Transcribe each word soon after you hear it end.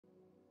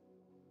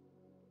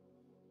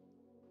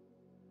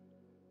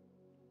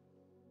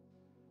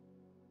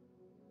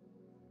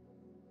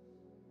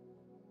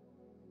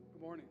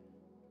Morning.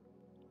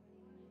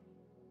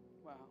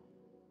 Wow.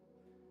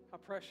 How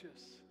precious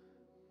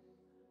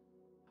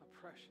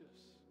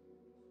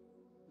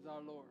is our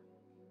Lord.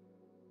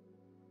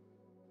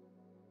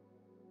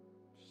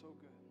 So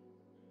good.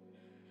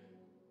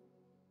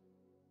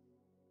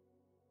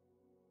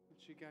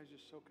 But you guys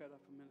just soak that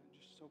up a minute.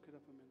 Just soak it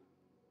up a minute.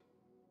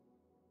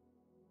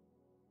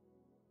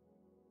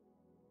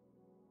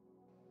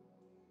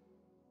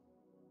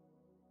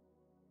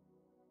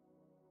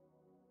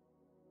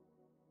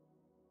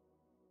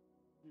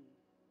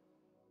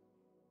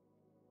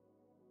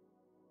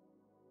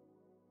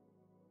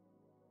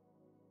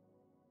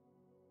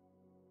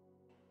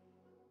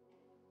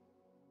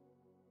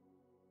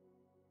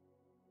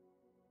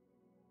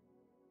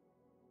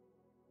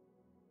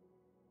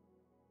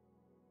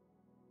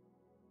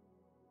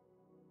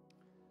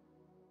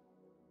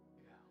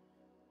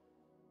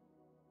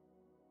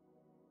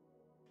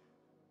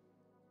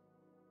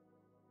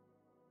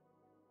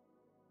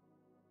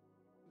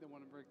 They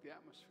want to break the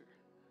atmosphere.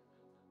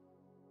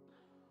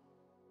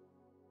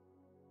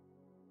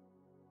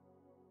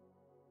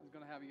 I was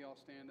going to have you all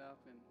stand up,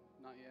 and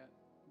not yet,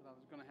 but I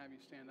was going to have you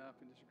stand up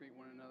and just greet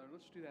one another.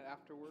 Let's do that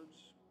afterwards.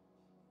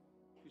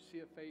 If you see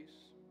a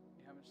face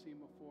you haven't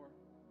seen before,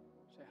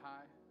 say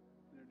hi,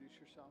 introduce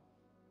yourself.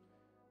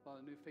 A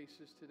lot of new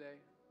faces today.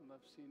 I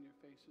love seeing your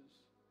faces.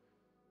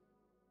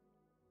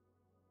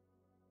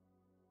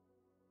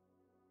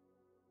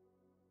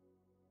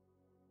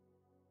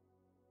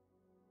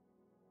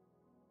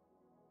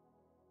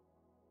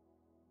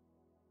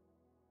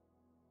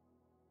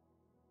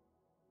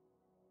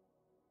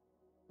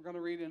 We're going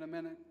to read in a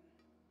minute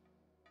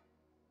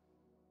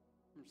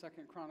from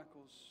 2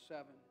 Chronicles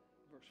 7,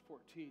 verse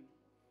 14.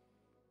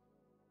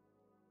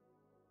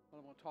 But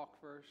I'm going to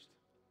talk first,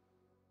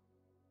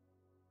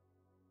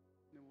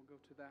 and then we'll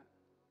go to that.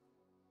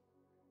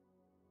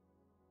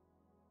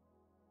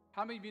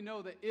 How many of you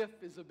know that if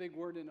is a big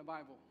word in the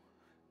Bible?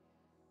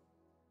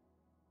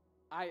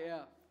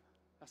 IF,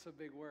 that's a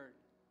big word.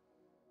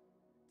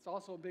 It's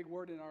also a big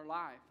word in our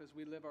life as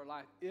we live our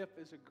life. If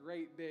is a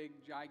great,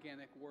 big,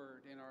 gigantic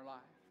word in our life.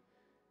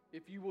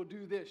 If you will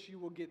do this, you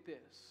will get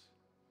this.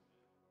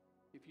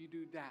 If you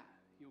do that,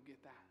 you'll get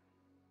that.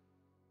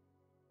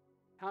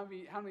 How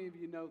many of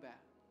you know that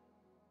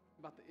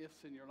about the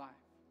ifs in your life?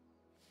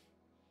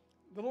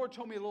 The Lord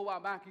told me a little while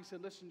back, He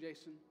said, listen,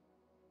 Jason,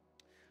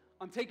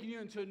 I'm taking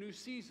you into a new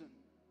season,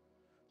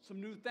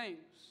 some new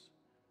things.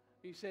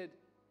 He said,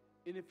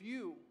 and if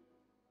you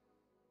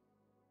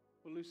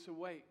will lose some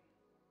weight,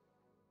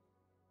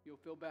 you'll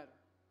feel better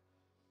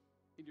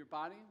in your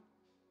body,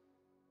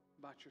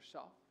 about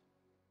yourself,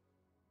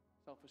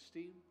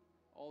 self-esteem,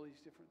 all these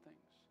different things.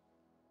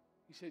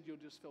 He said you'll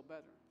just feel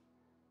better.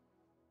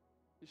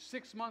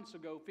 6 months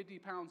ago, 50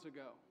 pounds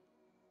ago,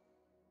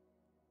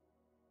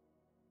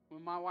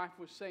 when my wife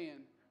was saying,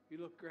 you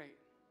look great,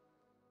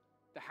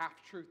 the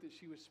half-truth that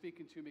she was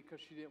speaking to me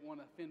because she didn't want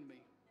to offend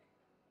me.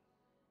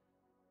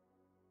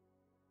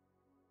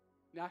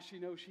 Now she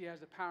knows she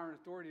has the power and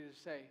authority to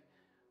say,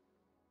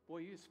 boy,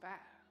 you was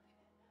fat.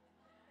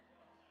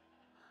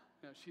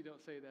 No, she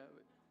don't say that,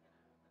 but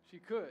she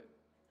could.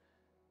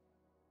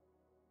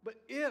 But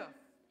if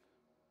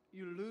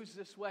you lose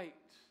this weight,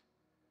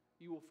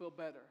 you will feel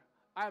better.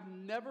 I've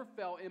never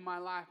felt in my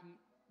life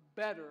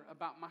better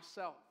about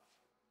myself.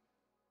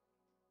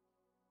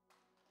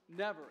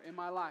 Never in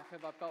my life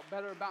have I felt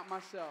better about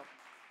myself.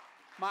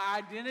 My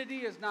identity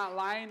is not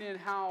lying in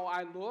how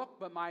I look,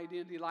 but my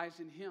identity lies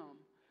in Him.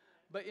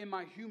 But in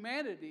my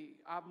humanity,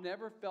 I've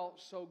never felt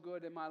so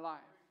good in my life.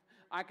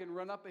 I can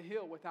run up a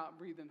hill without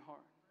breathing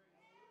hard.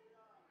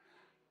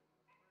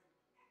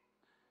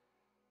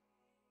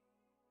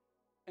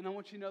 And I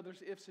want you to know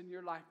there's ifs in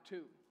your life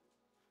too.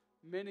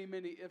 Many,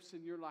 many ifs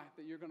in your life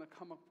that you're going to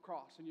come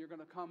across, and you're going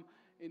to come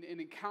and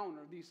encounter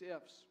these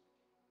ifs.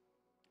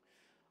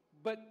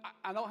 But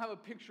I don't have a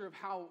picture of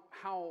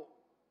how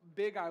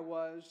big I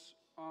was.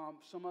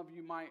 Some of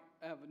you might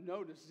have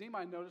noticed. Does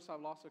anybody notice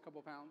I've lost a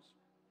couple pounds?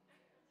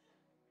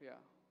 Yeah.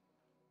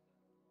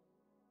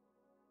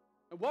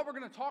 And what we're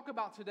going to talk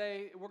about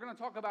today, we're going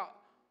to talk about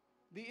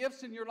the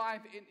ifs in your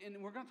life,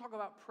 and we're going to talk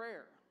about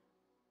prayer.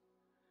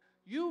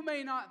 You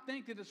may not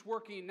think that it's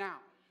working now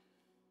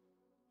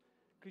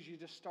because you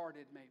just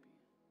started maybe.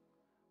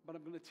 But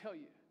I'm going to tell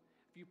you,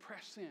 if you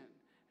press in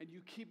and you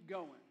keep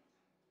going,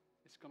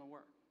 it's going to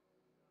work.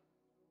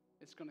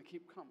 It's going to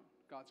keep coming.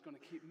 God's going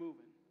to keep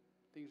moving.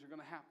 Things are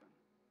going to happen.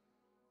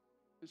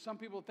 And some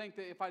people think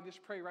that if I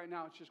just pray right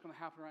now, it's just going to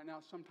happen right now.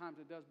 Sometimes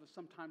it does, but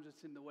sometimes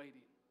it's in the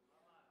waiting.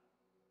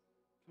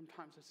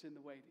 Sometimes it's in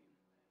the waiting.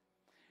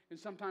 And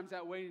sometimes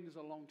that waiting is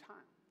a long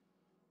time.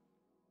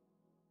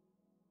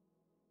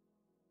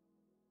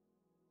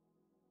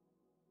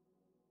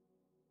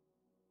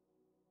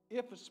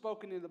 If is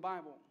spoken in the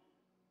Bible,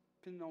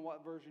 depending on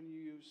what version you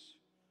use,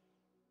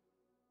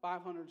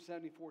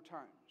 574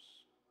 times.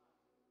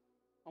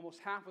 Almost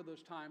half of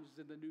those times is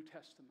in the New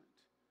Testament.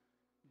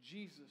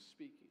 Jesus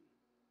speaking,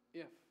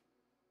 if.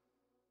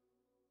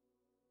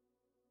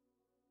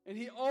 And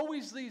He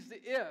always leaves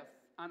the if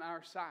on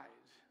our side.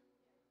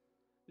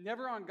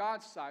 Never on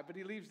God's side, but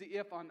he leaves the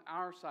if on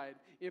our side.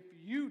 If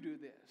you do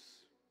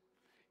this,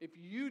 if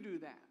you do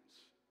that,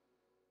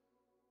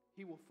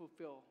 he will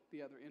fulfill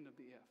the other end of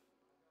the if.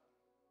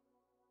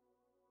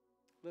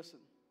 Listen.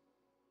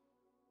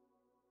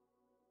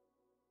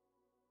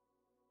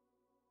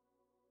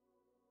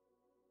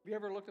 Have you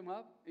ever looked them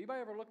up?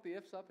 Anybody ever looked the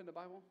ifs up in the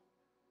Bible?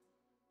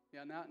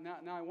 Yeah,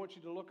 now I want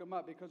you to look them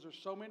up because there's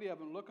so many of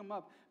them. Look them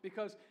up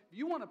because if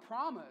you want to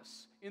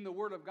promise in the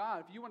Word of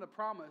God, if you want to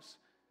promise,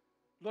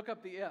 look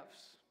up the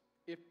ifs.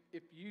 If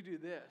you do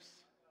this,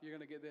 you're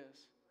going to get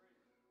this.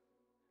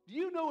 Do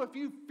you know if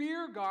you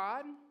fear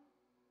God,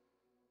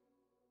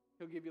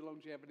 He'll give you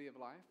longevity of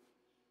life?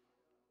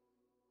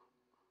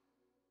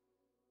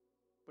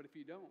 But if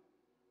you don't,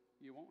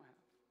 you won't have.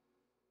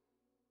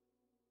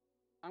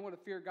 I'm going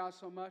to fear God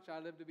so much, I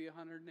live to be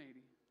 180.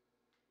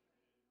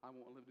 I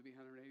won't live to be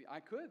 180. I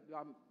could.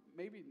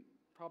 Maybe,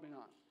 probably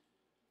not.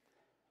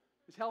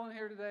 Is Helen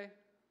here today?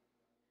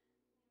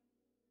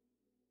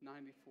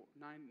 94,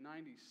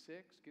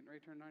 96, getting ready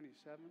to turn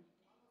 97.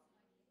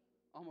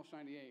 Almost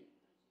 98.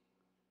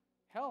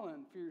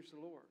 Helen fears the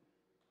Lord.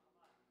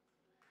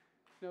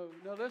 No,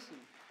 listen.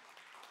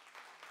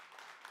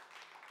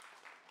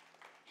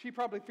 She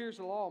probably fears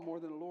the law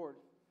more than the Lord.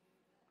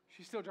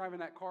 She's still driving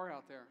that car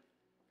out there.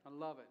 I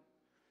love it.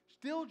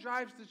 Still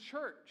drives to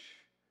church.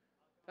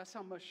 That's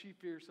how much she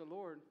fears the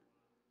Lord.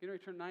 Getting ready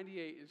to turn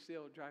 98 and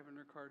still driving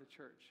her car to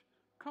church.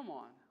 Come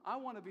on. I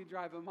want to be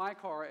driving my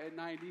car at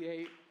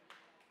 98,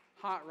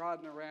 hot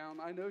rodding around.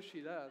 I know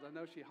she does. I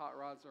know she hot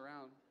rods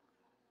around.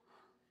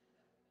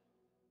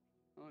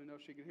 I don't even know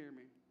if she can hear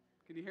me.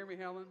 Can you hear me,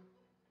 Helen?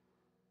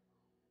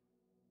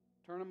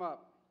 Turn them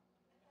up.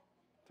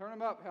 Turn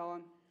them up,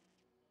 Helen.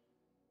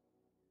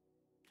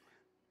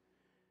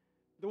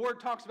 The Word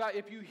talks about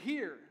if you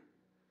hear,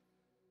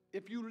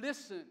 if you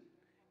listen,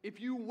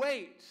 if you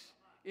wait,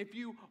 if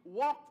you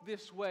walk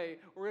this way,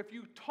 or if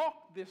you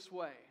talk this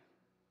way.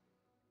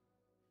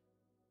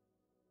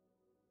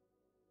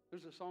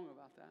 There's a song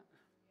about that.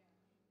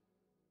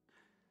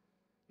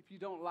 If you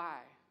don't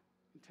lie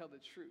and tell the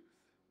truth,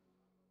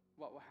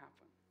 what will happen?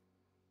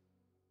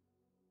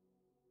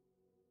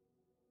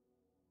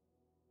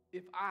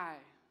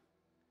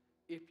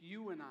 If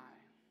you and I,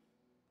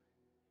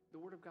 the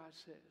Word of God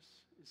says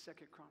in 2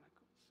 Chronicles,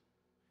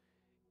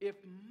 if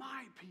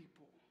my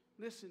people,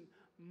 listen,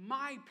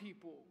 my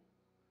people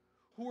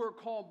who are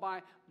called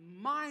by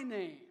my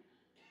name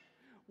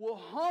will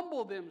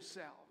humble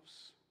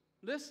themselves.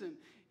 Listen,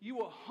 you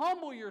will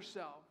humble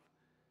yourself.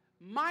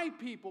 My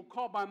people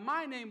called by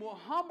my name will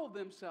humble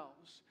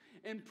themselves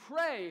and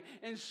pray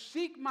and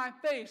seek my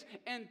face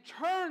and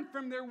turn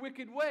from their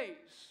wicked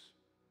ways.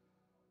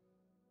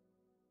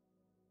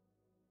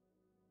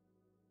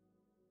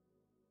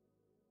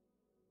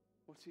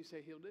 What's he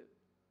say he'll do?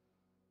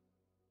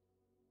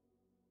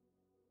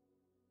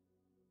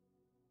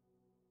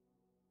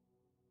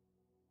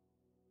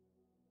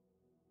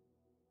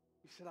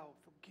 He said, I will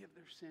forgive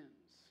their sins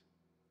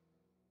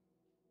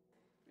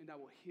and I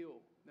will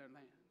heal their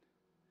land.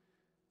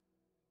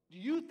 Do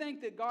you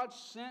think that God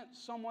sent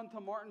someone to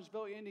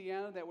Martinsville,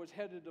 Indiana that was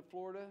headed to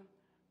Florida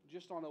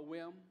just on a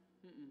whim?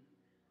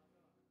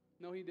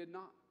 No, he did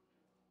not.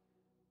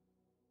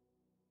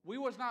 We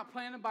was not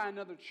planted by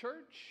another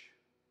church.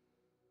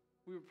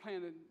 We were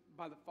planted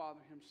by the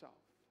Father himself.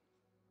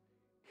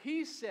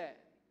 He said,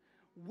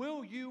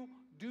 will you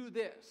do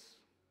this?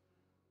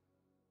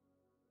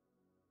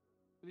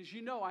 And as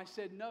you know, I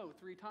said no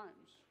 3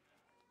 times.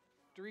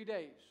 3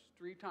 days,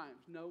 3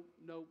 times. No,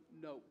 no,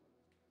 no.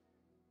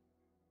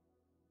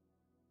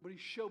 But he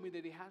showed me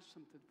that he has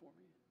something for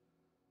me.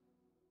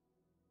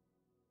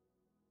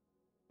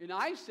 And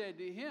I said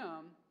to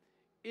him,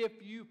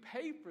 if you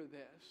pay for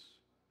this,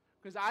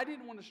 because I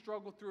didn't want to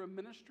struggle through a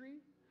ministry.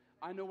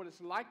 I know what it's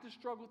like to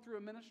struggle through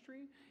a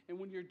ministry. And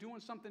when you're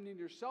doing something in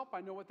yourself,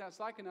 I know what that's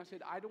like. And I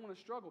said, I don't want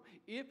to struggle.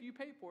 If you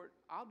pay for it,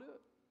 I'll do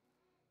it.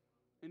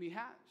 And he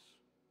has.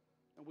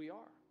 And we are.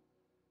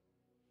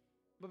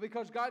 But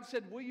because God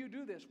said, will you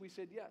do this? We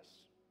said yes.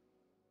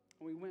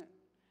 And we went.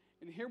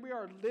 And here we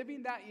are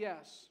living that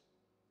yes.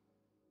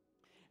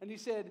 And he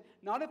said,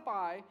 not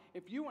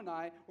if you and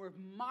I, or if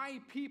my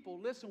people,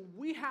 listen,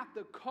 we have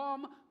to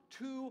come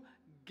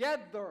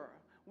together.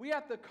 We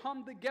have to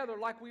come together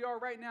like we are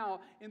right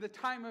now in the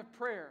time of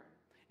prayer.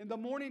 In the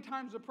morning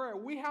times of prayer,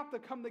 we have to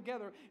come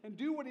together and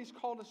do what he's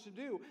called us to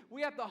do.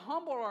 We have to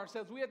humble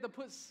ourselves. We have to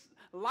put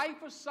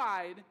life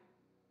aside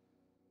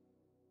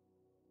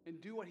and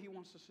do what he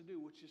wants us to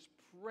do, which is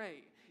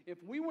pray. If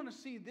we want to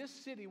see this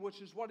city, which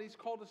is what he's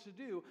called us to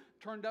do,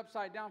 turned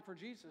upside down for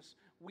Jesus,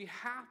 we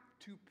have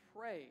to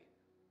pray.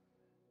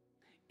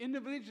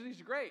 Individually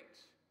is great.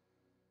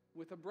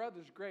 With a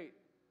brother is great.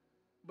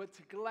 But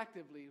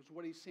collectively is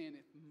what he's saying.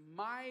 If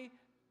my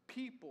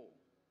people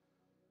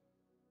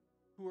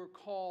who are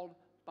called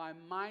by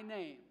my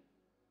name,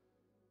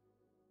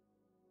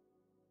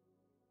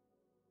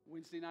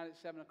 Wednesday night at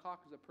 7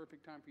 o'clock is a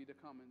perfect time for you to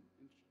come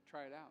and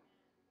try it out.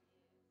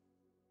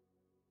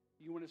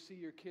 You want to see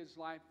your kid's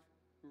life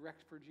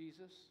wrecked for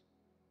Jesus?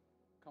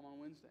 Come on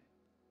Wednesday.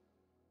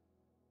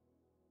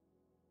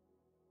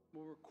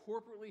 where we're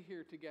corporately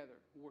here together,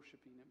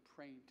 worshiping and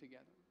praying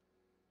together.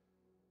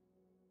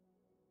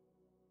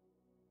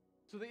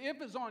 So the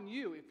if is on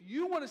you. If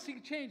you want to see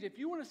change, if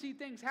you want to see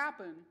things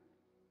happen,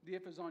 the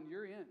if is on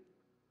your end.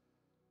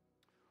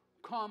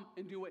 Come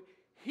and do what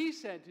He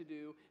said to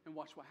do and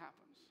watch what happens.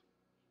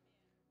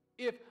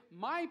 If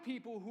my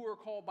people who are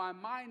called by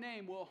my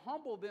name will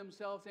humble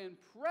themselves and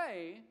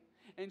pray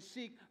and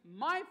seek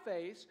my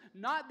face,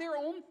 not their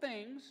own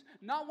things,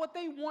 not what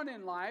they want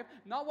in life,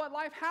 not what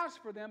life has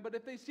for them, but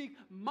if they seek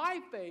my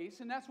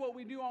face, and that's what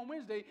we do on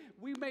Wednesday,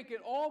 we make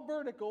it all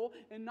vertical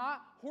and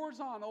not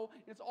horizontal.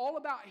 It's all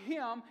about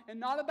Him and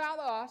not about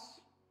us.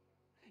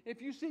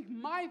 If you seek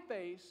my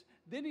face,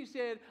 then He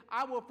said,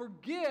 I will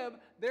forgive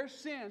their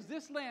sins,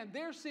 this land,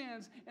 their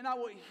sins, and I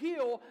will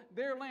heal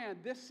their land,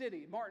 this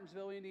city,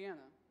 Martinsville, Indiana.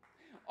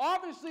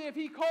 Obviously, if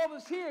He called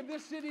us here,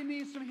 this city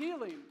needs some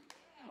healing.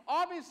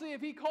 Obviously,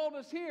 if He called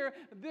us here,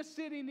 this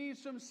city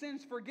needs some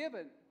sins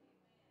forgiven.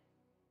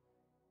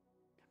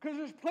 Because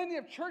there's plenty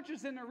of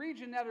churches in the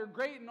region that are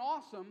great and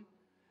awesome,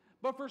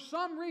 but for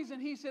some reason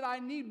He said, I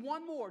need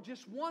one more,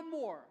 just one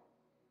more.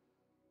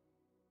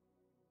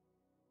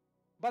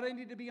 But I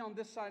need to be on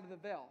this side of the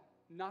veil.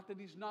 Not that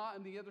He's not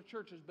in the other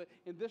churches, but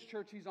in this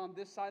church, He's on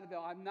this side of the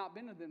veil. I've not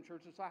been to them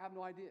churches, so I have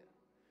no idea.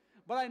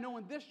 But I know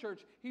in this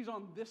church, He's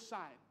on this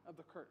side of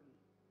the curtain.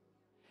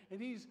 And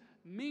He's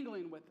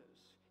mingling with us.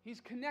 He's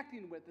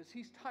connecting with us.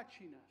 He's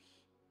touching us,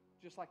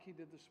 just like He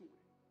did this morning.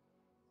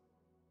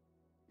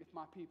 If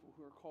my people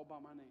who are called by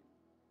my name.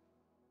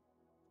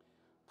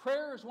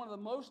 Prayer is one of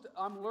the most,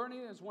 I'm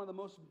learning, is one of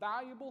the most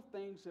valuable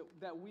things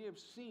that we have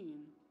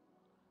seen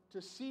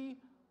to see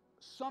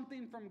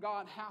something from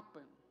God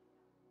happen.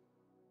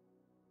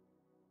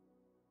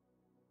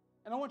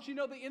 And I want you to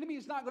know the enemy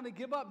is not going to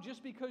give up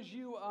just because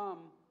you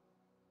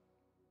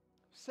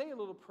say a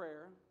little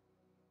prayer.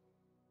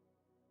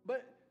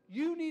 But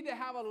you need to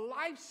have a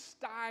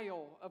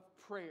lifestyle of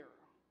prayer.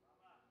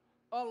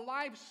 A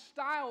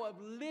lifestyle of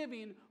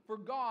living for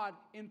God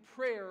in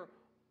prayer.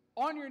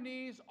 On your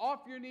knees,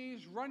 off your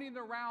knees, running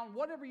around,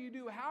 whatever you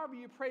do, however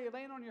you pray,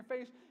 laying on your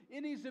face,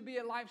 it needs to be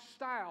a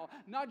lifestyle.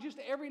 Not just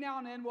every now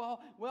and then, well,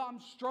 I'm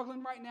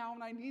struggling right now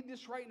and I need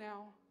this right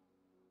now.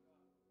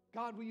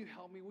 God, will you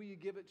help me? Will you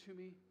give it to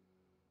me?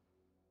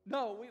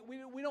 No,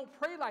 we don't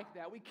pray like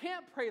that. We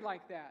can't pray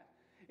like that.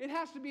 It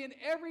has to be an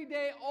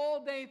everyday,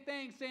 all-day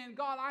thing saying,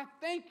 God, I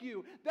thank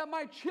you that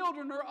my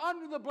children are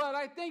under the blood.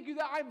 I thank you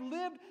that I've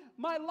lived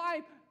my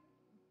life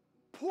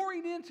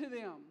pouring into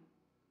them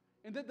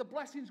and that the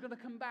blessing's going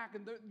to come back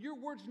and your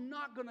word's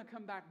not going to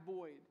come back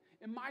void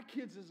in my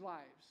kids'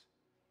 lives.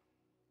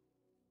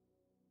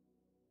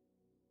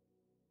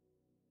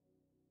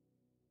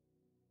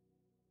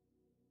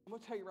 I'm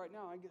going to tell you right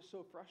now, I get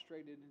so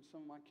frustrated in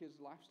some of my kids'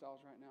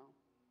 lifestyles right now.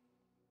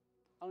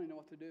 I don't even know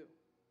what to do.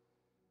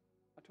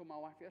 I told my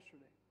wife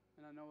yesterday,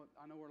 and I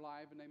know we're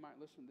live and they might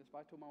listen to this, but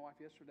I told my wife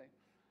yesterday,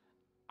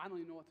 I don't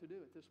even know what to do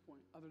at this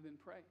point other than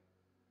pray.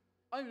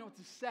 I don't even know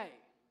what to say.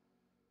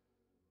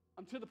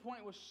 I'm to the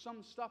point with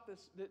some stuff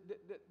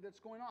that's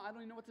going on, I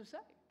don't even know what to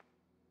say.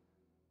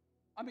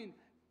 I mean,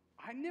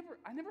 I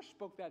never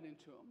spoke that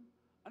into them.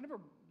 I never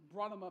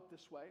brought them up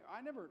this way.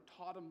 I never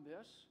taught them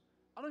this.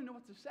 I don't even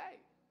know what to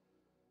say.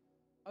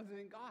 Other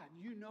than, God,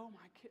 you know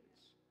my kids.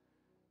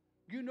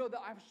 You know that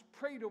I've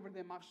prayed over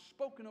them. I've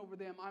spoken over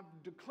them. I've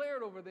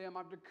declared over them.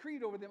 I've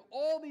decreed over them.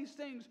 All these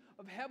things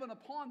of heaven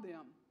upon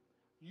them.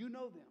 You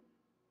know them.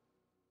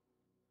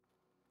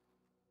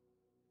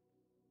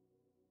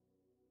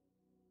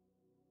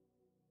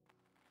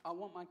 I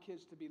want my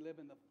kids to be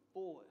living the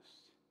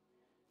fullest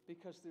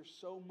because there's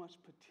so much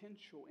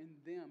potential in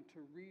them to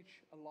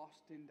reach a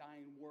lost and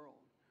dying world.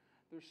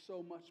 There's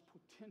so much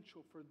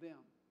potential for them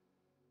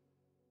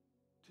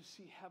to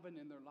see heaven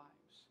in their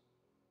lives.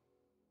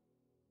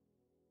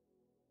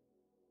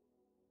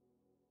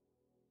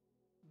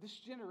 This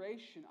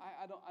generation,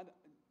 I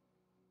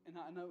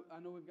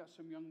know we've got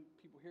some young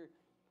people here.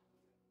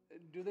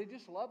 Do they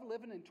just love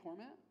living in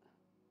torment?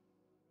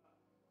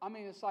 I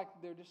mean, it's like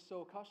they're just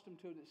so accustomed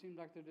to it, it seems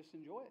like they just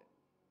enjoy it.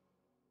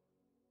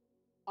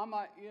 I'm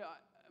like,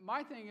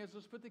 my thing is,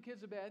 let's put the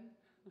kids to bed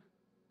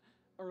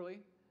early.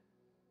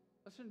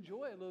 Let's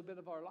enjoy a little bit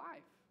of our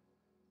life.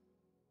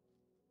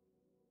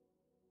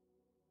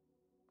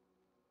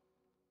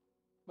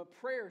 But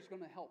prayer is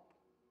going to help.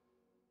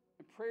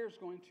 And prayer is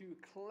going to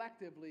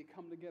collectively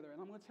come together.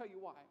 And I'm going to tell you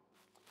why.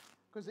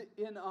 Because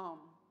in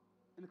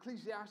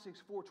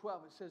Ecclesiastes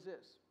 4:12, it says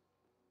this.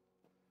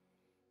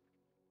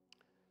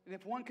 And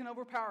if one can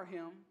overpower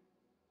him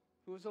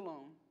who is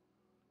alone,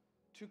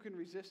 two can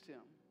resist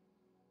him.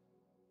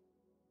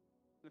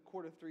 And a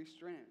cord of three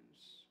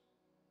strands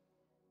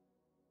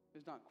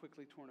is not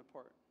quickly torn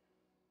apart.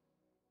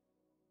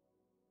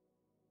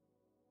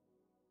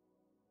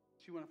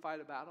 So you want to fight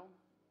a battle?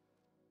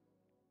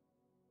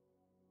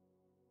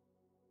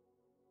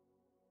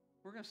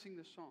 We're going to sing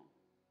this song.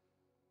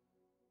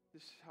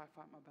 This is how I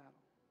fight my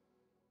battle.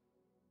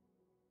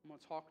 I'm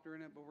going to talk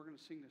during it, but we're going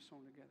to sing this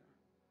song together.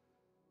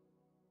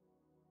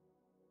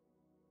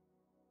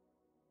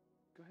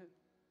 Go ahead.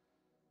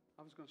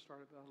 I was going to start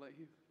it, but I'll let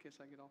you in case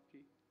I get off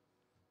key.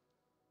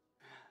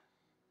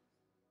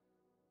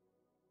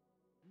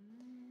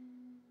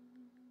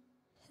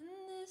 And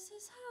this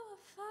is how I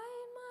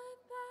fight my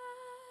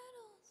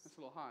battles. That's a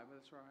little high, but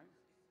that's all right.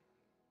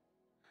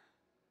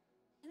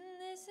 And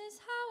this is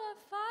how I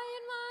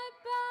fight my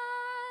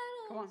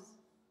battles. Come on.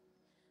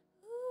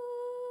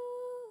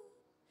 Ooh.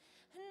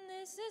 And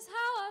this is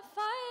how I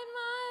fight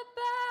my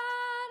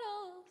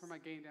battles. Turn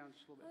my gain down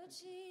just a little Oh, bit.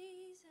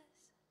 Jesus.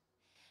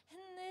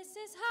 And this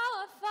is how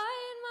I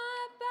fight my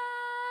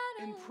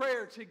battles. In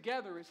prayer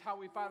together is how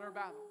we fight our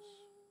battles.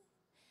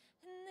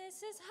 And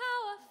this is how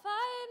I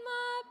fight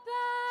my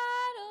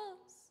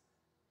battles.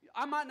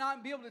 I might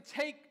not be able to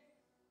take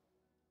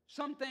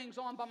some things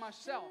on by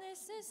myself. And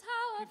this is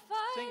how I Keep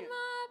singing. fight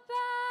my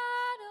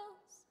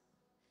battles.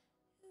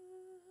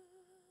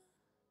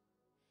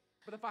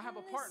 But if I have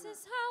a partner, This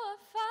is how I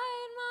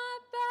fight my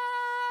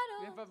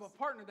battles. if I have a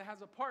partner that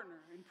has a partner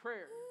in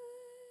prayer,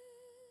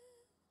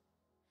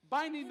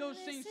 binding those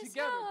And things this is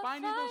together, how I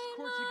binding those fight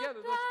chords my together,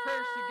 those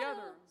prayers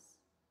together. battles.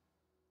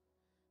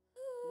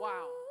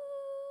 Wow.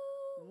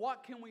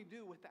 What can we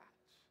do with that?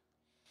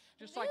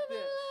 Just like It may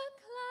this. look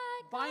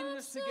like Binding I'm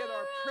us together,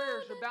 our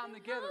prayers are surrounded, bound but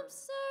together. I'm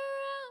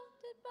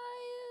surrounded by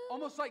you.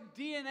 Almost like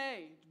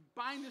DNA.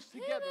 Bind us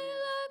It together. may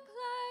look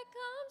like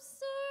I'm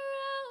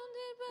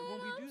surrounded, but And when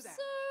we I'm do that,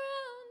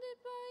 surrounded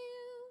by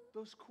you.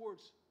 Those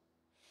chords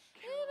It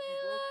cannot be may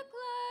look broken.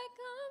 like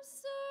I'm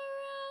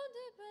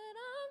surrounded, but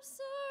I'm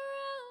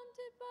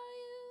surrounded by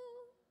you.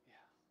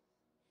 Yeah.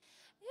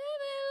 It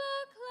may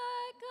look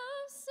like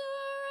I'm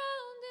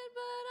surrounded,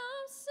 but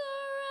I'm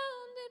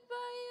surrounded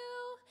by you.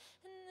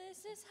 And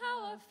this is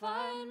how I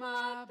fight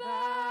my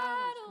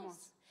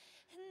battles.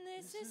 And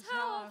this is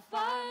how I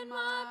fight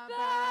my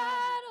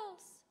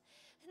battles.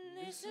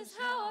 And this is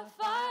how I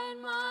fight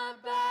my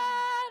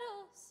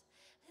battles.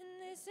 And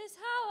this is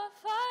how I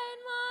fight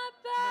my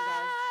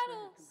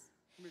battles.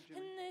 Come here,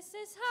 And Jimmy. this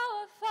is how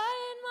I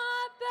fight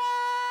my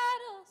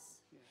battles.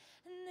 Yeah.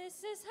 And this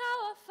is how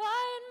I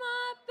fight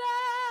my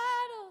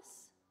battles.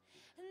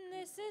 And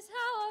this is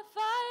how I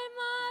fight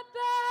my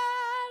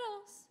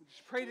battles.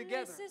 Just pray And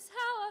together. This is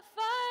how I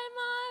fight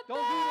my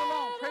Don't do it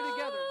alone. Pray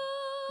together.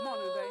 Come on,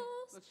 Uday.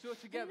 battles. Let's do it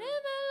together. And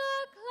it may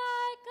look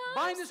like I'm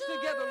Bind us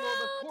together, Lord,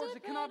 with cords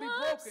that cannot be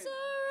surrounded, broken. but I'm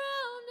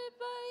surrounded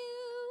by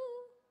you.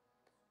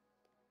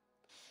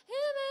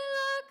 It may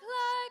look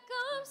like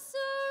I'm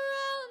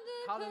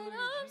surrounded, Hallelujah,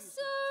 but I'm Jesus.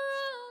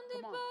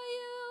 surrounded Come on. by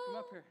you. Come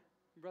up here.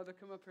 Brother,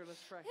 come up here.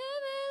 Let's pray. It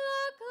may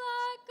look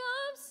like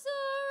I'm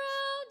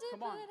surrounded,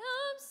 Come on. but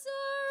I'm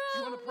surrounded.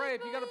 You want to pray?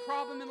 If you got a by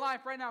problem you. in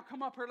life right now,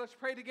 come up here. Let's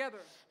pray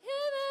together. It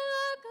may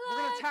look We're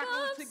gonna like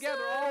tackle it I'm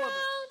together, all of us.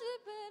 surrounded,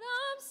 but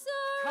I'm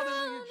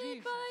Hallelujah, surrounded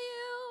Jesus. by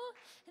you.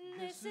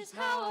 And This this is is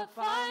how I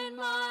fight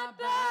my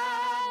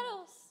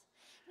battles.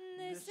 And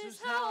this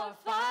is how I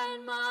fight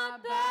my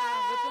Lift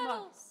 'em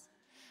up. battles.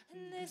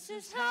 And this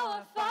is how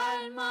I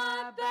fight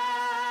my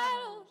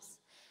battles.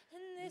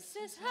 And this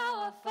is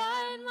how I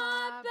fight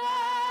my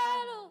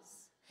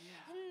battles.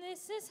 And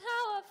this is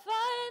how I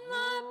fight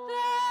my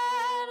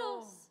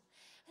battles.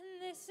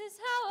 And this is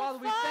how Father,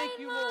 I we fight thank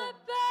you, my Lord.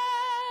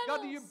 battles. God,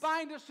 that you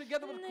bind us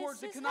together with And cords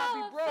that this is cannot how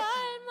be I broken.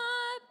 fight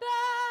my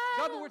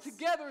God, that we're battles.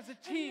 together as a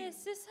And team,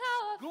 this is how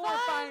I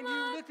glorifying fight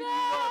you, my lifting you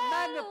up, battles.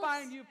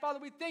 magnifying you. Father,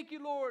 we thank you,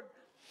 Lord.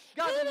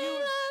 God, It that may you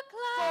look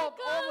solve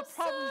like all I'm the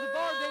problems of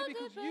our day surrounded,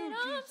 because but you,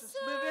 I'm Jesus,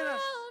 live in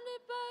us.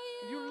 surrounded by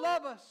And you. you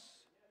love us.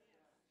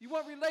 You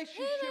want It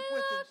relationship may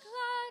with us. look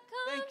like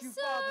I'm Thank you,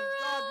 Father.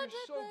 God, you're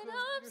surrounded, so but good.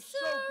 I'm You're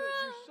so good.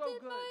 You're so surrounded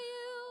good. by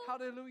you.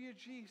 Hallelujah,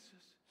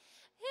 Jesus.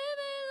 It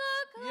may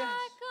look Yes.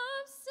 like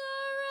I'm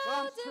But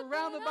I'm surrounded,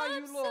 surrounded by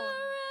you, I'm Lord.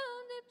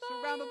 surrounded by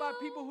Surrounded by you.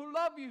 people who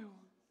love you.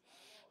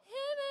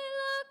 It may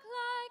look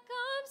like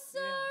I'm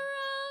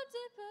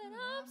surrounded, but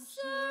I'm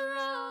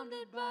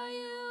surrounded by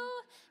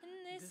you.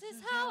 And this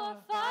is how I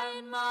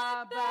fight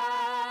my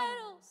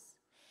battles.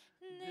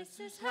 And this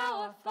is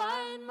how I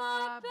fight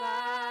my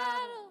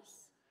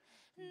battles.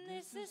 And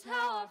this is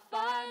how I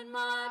fight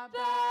my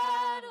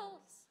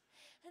battles.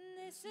 And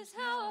this is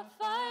how I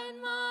fight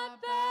my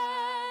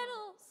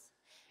battles.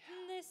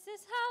 And this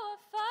is how I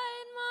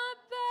fight my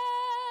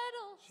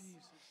battles.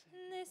 Jesus.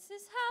 And this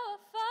is how I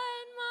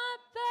fight my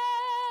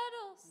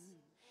battles.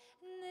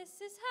 And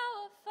this is how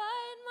I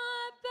fight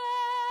my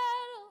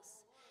battles.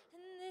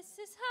 And this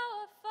is how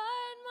I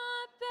fight my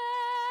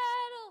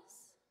battles.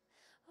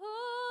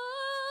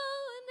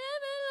 Oh, and it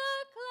may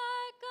look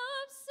like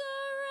I'm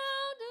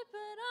surrounded,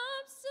 but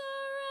I'm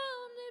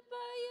surrounded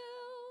by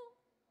you.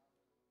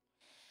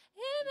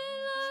 It may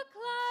look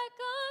like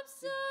I'm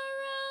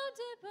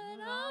surrounded, but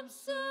I'm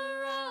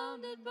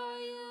surrounded by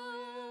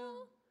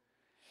you.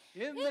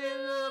 It may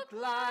look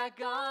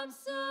like I'm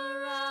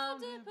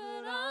surrounded,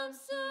 but I'm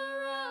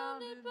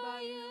surrounded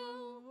by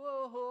you.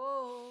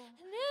 Oh,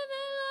 And it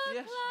may look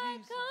Yes, like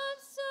Jesus. I'm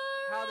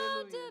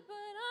surrounded, Hallelujah.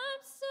 but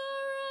I'm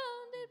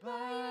surrounded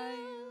by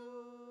you.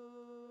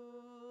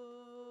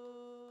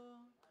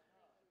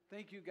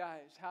 Thank you,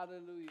 guys.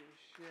 Hallelujah.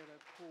 Shit, I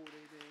pulled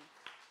it in.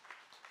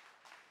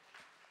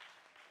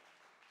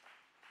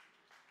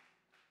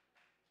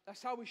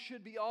 That's how we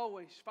should be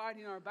always,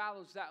 fighting our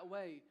battles that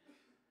way.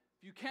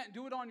 If you can't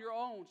do it on your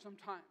own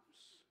sometimes,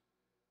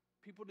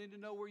 people need to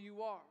know where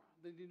you are.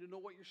 They need to know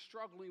what you're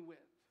struggling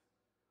with.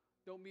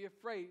 Don't be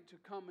afraid to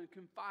come and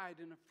confide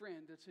in a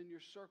friend that's in your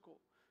circle.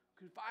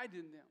 Confide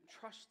in them.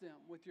 Trust them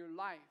with your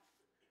life,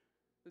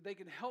 that they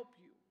can help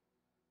you.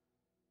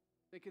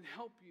 They can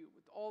help you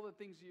with all the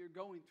things that you're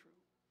going through.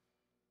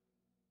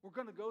 We're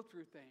going to go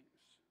through things.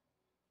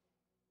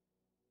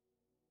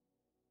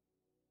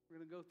 We're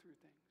going to go through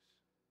things.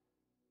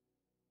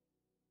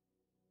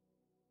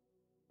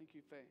 Thank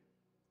you, Faye.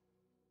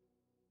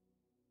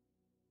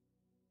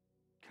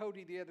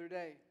 Cody the other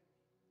day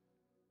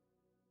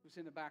was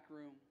in the back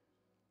room.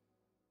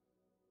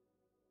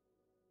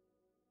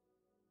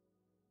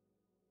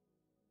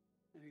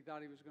 And he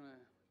thought he was going to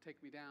take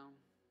me down.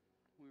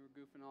 We were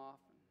goofing off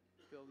and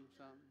building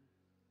something.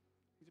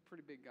 He's a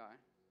pretty big guy.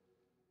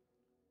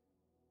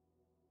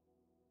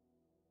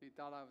 He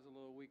thought I was a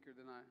little weaker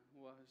than I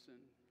was,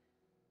 and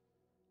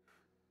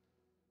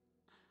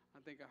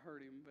I think I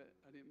hurt him, but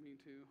I didn't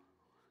mean to.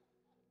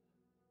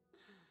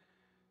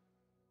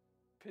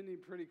 Pinned him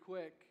pretty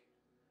quick.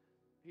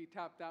 He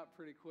tapped out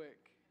pretty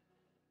quick.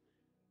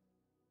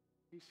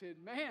 He said,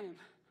 "Man,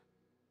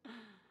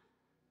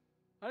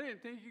 I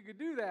didn't think you could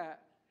do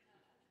that."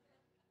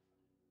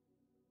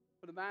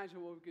 But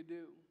imagine what we could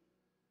do.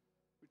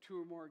 Where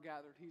two or more are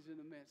gathered, He's in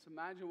the midst.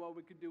 Imagine what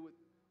we could do with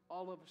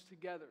all of us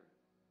together.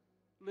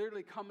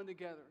 Literally coming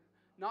together.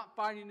 Not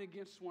fighting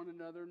against one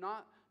another.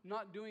 Not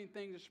doing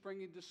things to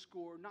bring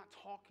discord. Not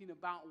talking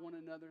about one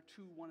another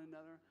to one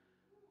another.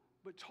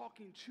 But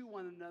talking to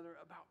one another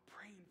about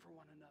praying for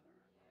one another.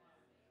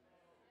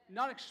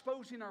 Not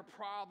exposing our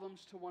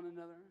problems to one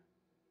another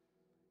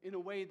in a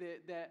way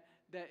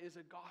that is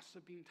a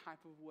gossiping type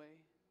of way.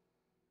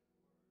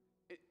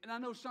 And I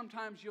know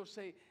sometimes you'll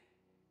say,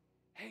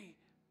 "Hey,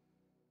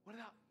 what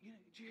about,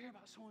 did you hear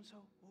about so-and-so?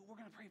 Well, we're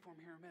going to pray for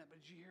him here in a minute,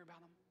 but did you hear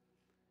about him?"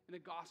 In a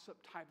gossip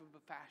type of a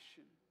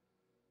fashion.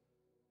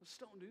 Let's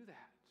don't do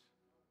that.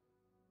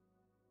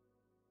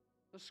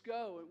 Let's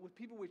go with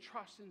people we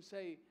trust and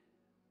say,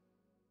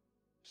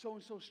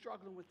 "So-and-so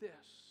struggling with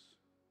this."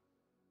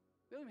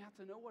 They don't even have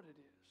to know what it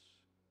is,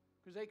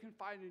 because they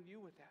confide in you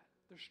with that.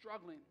 They're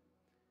struggling.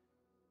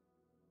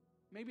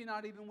 Maybe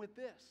not even with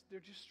this.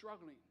 They're just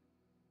struggling.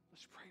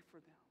 Let's pray for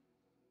them.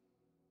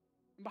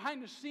 And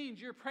behind the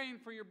scenes, you're praying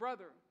for your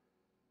brother,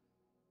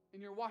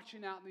 and you're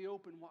watching out in the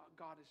open what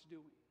God is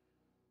doing.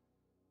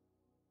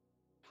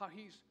 How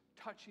He's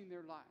touching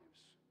their lives.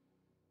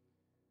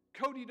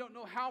 Cody don't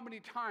know how many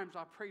times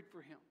I prayed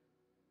for him.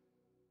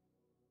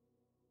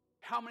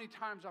 How many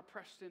times I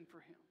pressed in for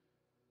him.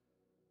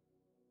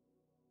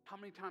 How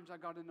many times I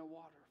got in the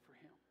water for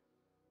him.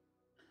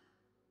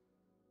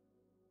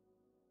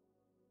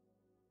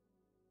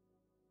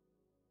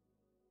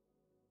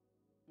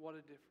 What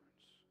a difference.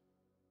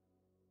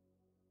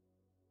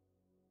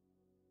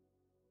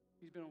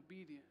 He's been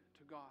obedient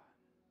to God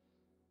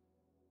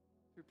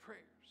through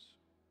prayers.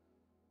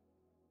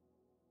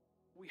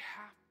 We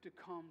have to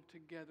come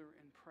together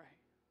and pray.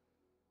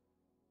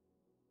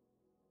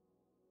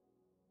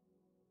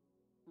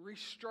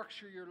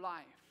 Restructure your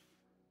life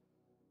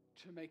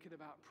to make it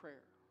about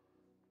prayer.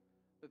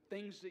 The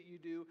things that you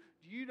do.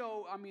 Do you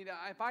know,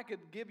 if I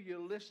could give you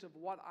a list of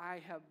what I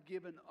have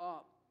given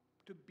up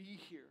to be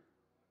here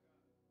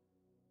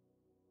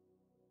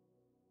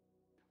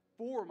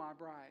for my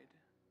bride,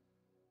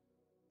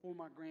 for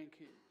my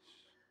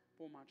grandkids,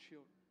 for my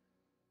children.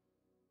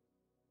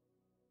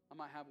 I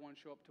might have one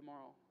show up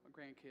tomorrow, a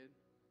grandkid.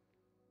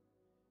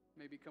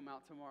 Maybe come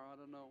out tomorrow. I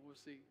don't know. We'll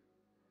see.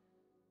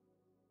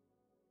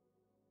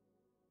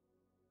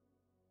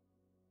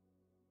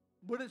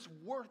 But it's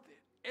worth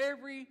it.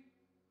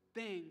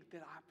 Everything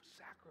that I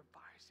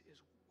sacrifice is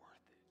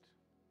worth it.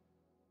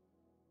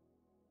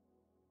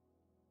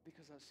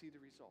 Because I see the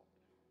result.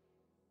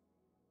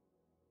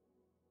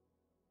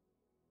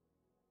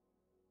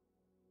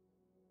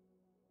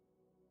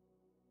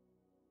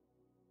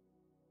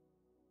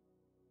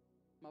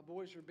 My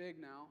boys are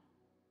big now.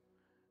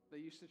 They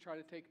used to try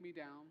to take me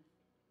down,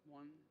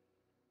 1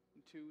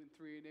 and 2 and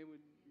 3, and they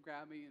would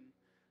grab me and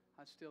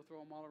I'd still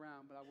throw them all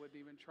around, but I wouldn't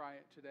even try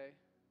it today.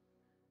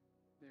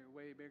 They're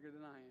way bigger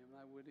than I am, and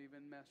I wouldn't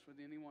even mess with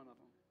any one of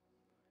them.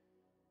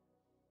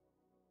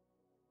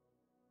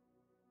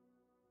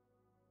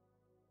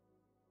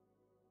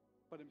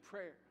 But in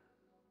prayer,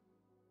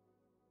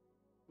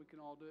 we can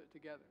all do it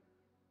together.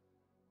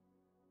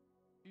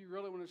 If you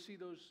really want to see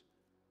those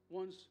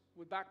ones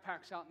with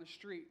backpacks out in the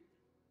street,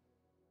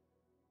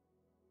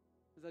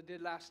 as I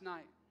did last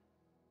night,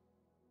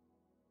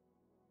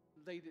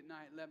 late at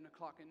night, 11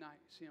 o'clock at night,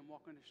 see them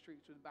walking the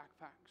streets with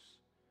backpacks,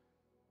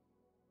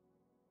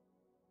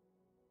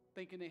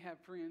 thinking they have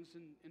friends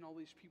and all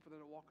these people that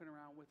are walking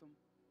around with them.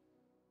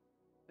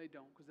 They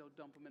don't, because they'll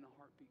dump them in a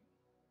heartbeat.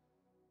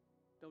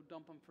 They'll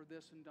dump them for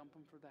this and dump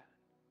them for that.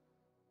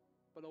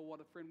 But oh, what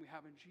a friend we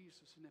have in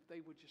Jesus. And if they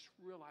would just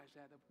realize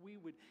that, if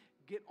we would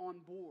get on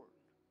board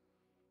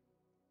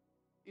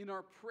in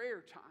our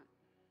prayer time,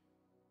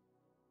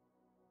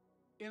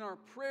 in our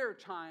prayer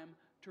time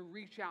to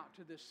reach out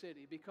to this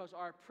city, because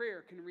our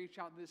prayer can reach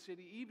out to this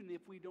city even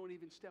if we don't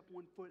even step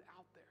one foot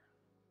out there.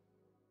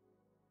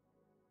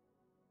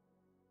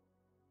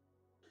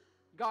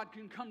 God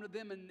can come to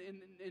them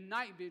in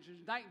night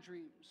visions, night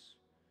dreams,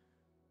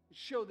 and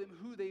show them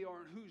who they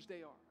are and whose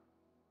they are.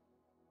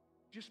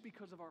 Just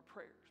because of our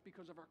prayers,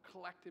 because of our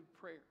collective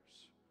prayers.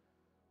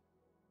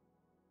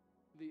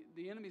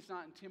 The enemy's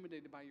not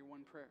intimidated by your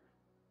one prayer.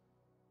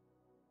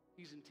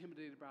 He's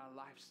intimidated by a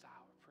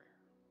lifestyle of prayer.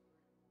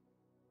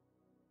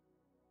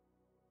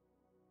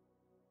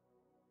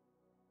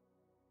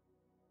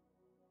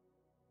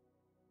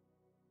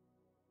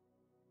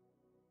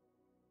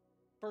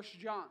 First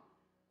John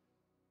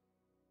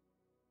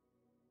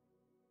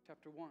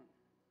chapter 1,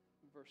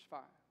 verse 5.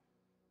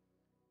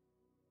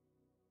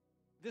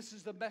 This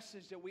is the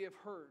message that we have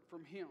heard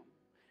from him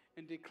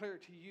and declare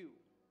to you,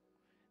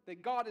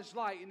 that God is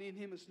light and in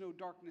him is no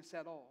darkness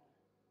at all.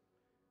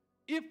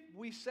 If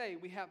we say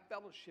we have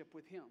fellowship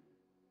with him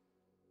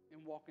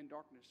and walk in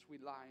darkness, we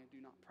lie and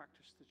do not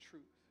practice the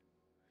truth.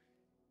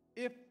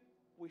 If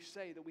we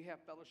say that we have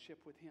fellowship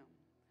with him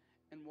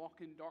and walk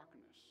in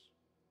darkness,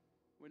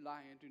 we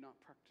lie and do not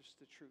practice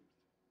the truth.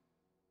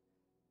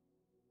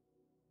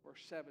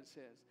 Verse 7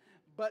 says,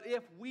 but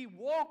if we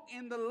walk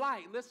in the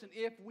light, listen,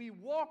 if we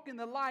walk in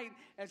the light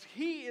as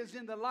he is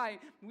in the light,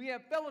 we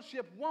have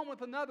fellowship one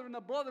with another, in the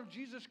blood of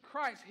Jesus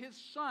Christ, his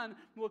Son,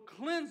 will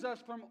cleanse us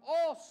from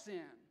all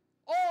sin.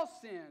 All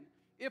sin.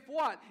 If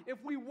what?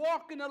 If we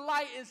walk in the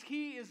light as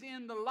he is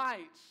in the light.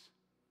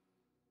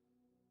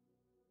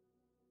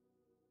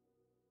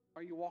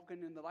 Are you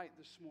walking in the light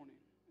this morning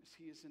as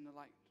he is in the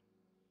light?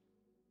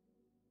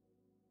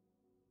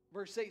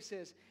 Verse 8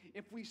 says,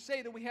 if we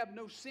say that we have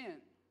no sin,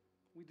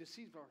 we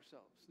deceive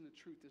ourselves, and the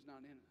truth is not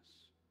in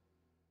us.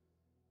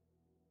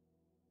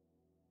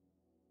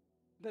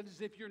 That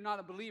is, if you're not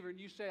a believer and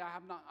you say, I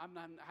have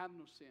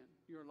no sin,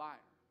 you're a liar.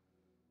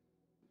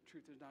 The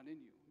truth is not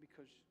in you,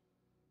 because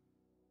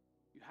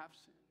you have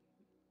sinned.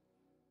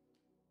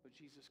 But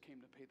Jesus came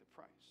to pay the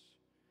price.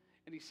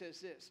 And he says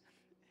this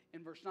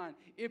in verse 9,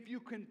 if you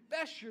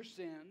confess your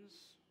sins,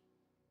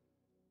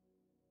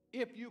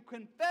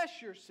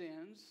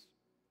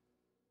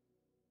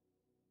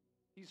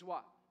 he's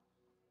what?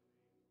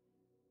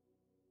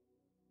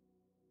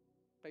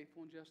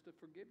 Faithful and just to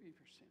forgive you of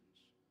your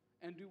sins.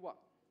 And do what?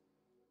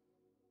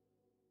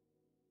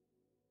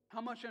 How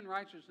much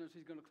unrighteousness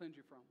he's going to cleanse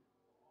you from?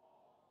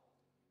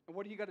 And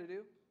what do you got to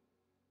do?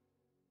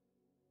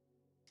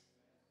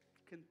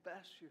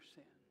 Confess your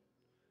sin.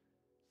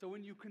 So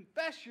when you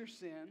confess your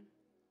sin,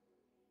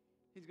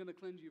 he's going to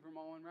cleanse you from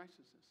all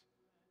unrighteousness.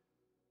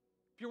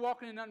 If you're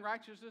walking in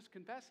unrighteousness,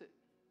 confess it.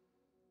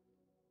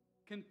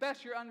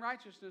 Confess your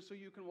unrighteousness so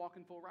you can walk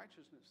in full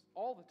righteousness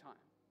all the time.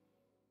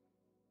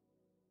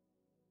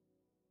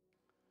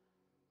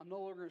 I'm no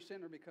longer a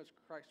sinner because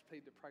Christ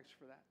paid the price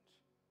for that.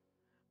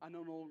 I no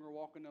longer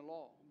walk in the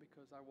law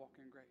because I walk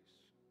in grace.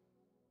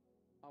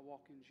 I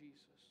walk in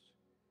Jesus.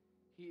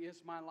 He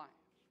is my life.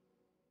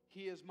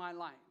 He is my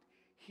light.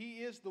 He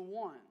is the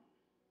one.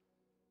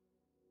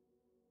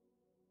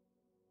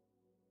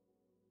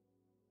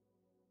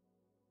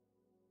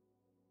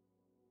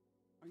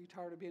 Are you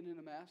tired of being in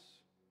a mess?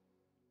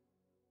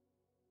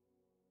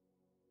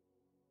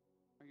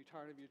 Are you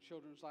tired of your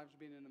children's lives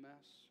being in a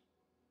mess?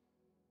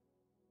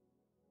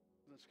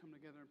 Let's come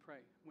together and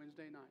pray.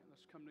 Wednesday night,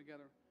 let's come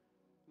together.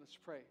 Let's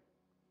pray.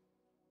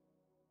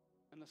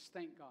 And let's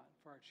thank God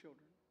for our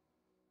children.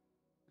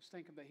 Let's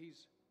thank him that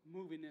he's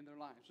moving in their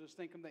lives. Let's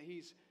thank him that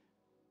he's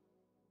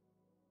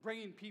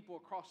bringing people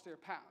across their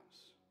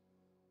paths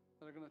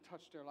that are going to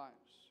touch their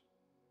lives.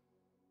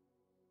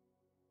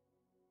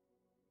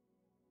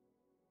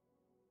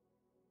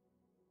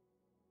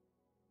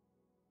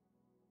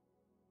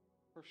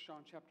 1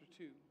 John chapter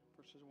 2,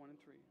 verses 1 and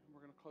 3. And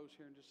we're going to close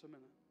here in just a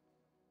minute.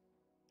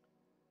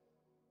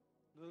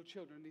 Little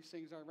children, these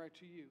things I write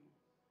to you,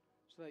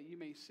 so that you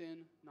may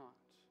sin not.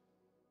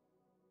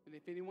 And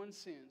if anyone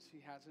sins,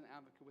 he has an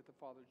advocate with the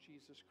Father,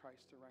 Jesus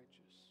Christ the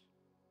righteous.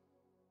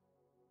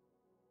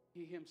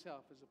 He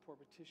himself is a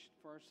propitiation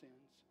for our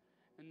sins,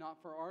 and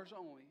not for ours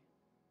only,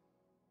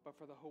 but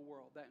for the whole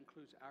world. That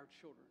includes our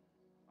children,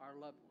 our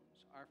loved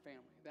ones, our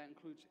family. That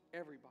includes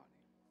everybody.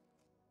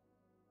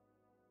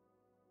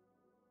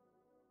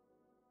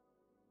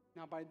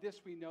 Now by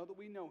this we know that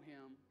we know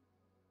him,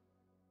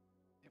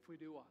 if we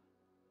do what?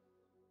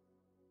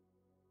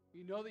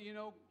 You know that you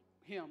know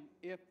him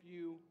if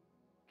you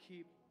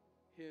keep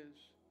his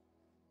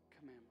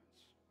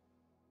commandments.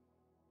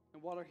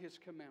 And what are his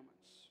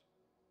commandments?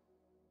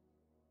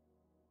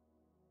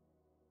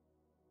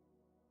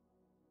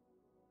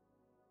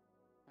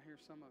 I hear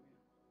some of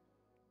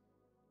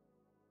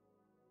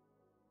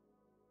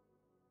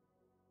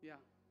you.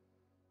 Yeah.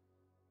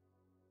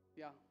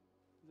 Yeah.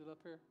 Is it up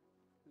here?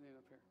 It ain't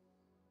up here.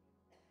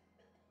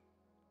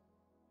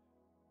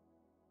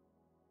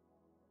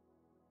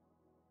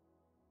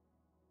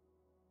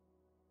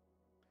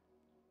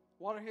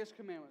 What are his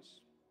commandments?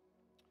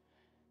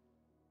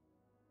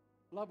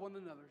 Love one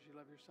another as you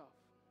love yourself.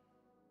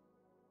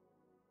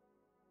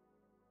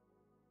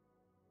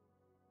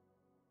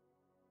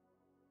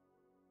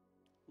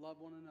 Love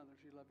one another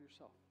as you love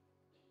yourself.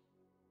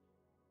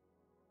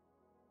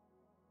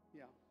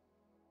 Yeah.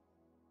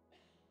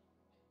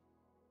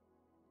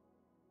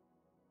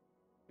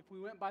 If we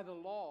went by the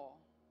law,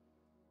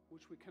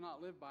 which we cannot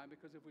live by,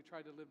 because if we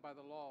tried to live by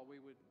the law, we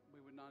would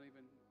not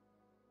even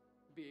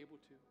be able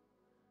to.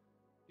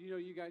 Do you know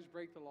you guys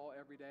break the law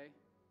every day?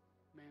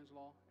 Man's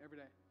law,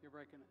 every day. You're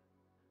breaking it.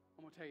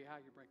 I'm going to tell you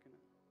how you're breaking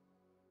it.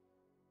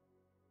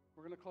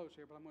 We're going to close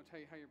here, but I'm going to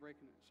tell you how you're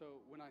breaking it. So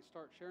when I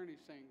start sharing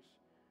these things,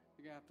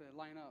 you're going to have to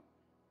line up.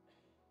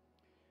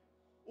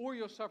 Or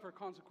you'll suffer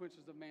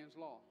consequences of man's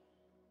law.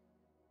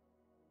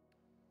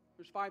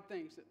 There's 5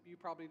 things that you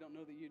probably don't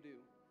know that you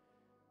do.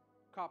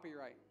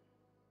 Copyright.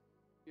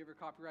 You ever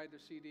copyrighted a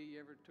CD? You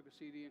ever took a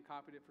CD and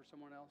copied it for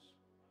someone else?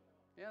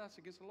 Yeah, that's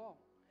against the law.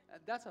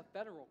 That's a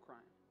federal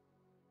crime.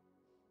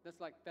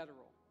 That's like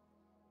federal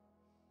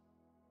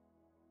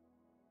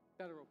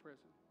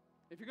prison.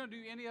 If you're going to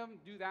do any of them,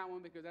 do that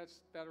one because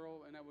that's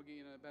federal and that will get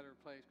you in a better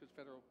place because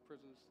federal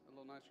prison's a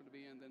little nicer to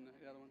be in than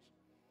the other ones.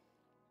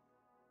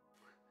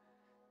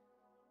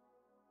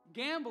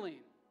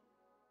 Gambling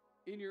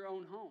in your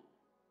own home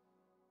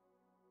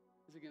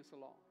is against the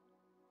law.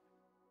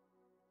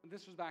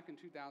 This was back in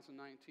 2019,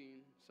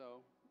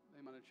 so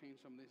they might have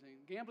changed some of these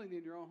things. Gambling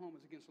in your own home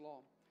is against the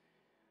law.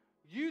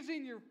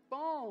 Using your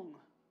phone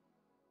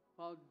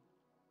while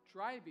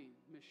driving,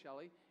 Miss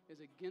Shelley, is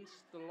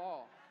against the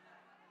law.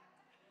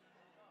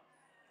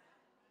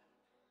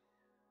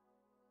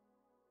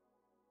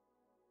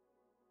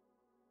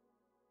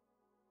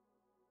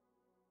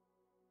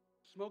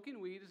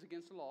 Smoking weed is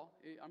against the law.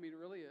 It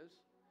really is.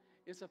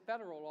 It's a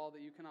federal law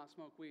that you cannot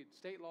smoke weed.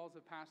 State laws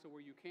have passed it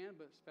where you can,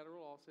 but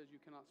federal law says you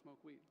cannot smoke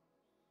weed.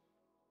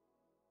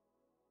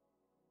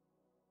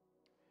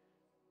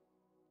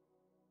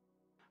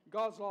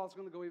 God's law is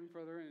going to go even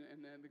further, and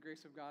the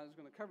grace of God is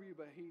going to cover you,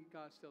 but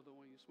God still don't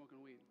want you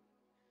smoking weed.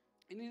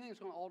 Anything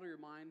that's going to alter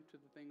your mind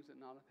to the things that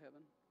not of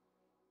heaven,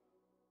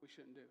 we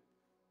shouldn't do.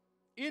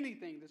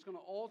 Anything that's going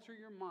to alter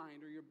your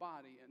mind or your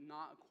body and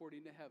not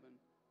according to heaven,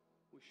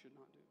 we should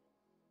not do.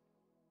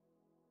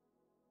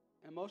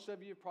 And most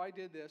of you probably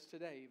did this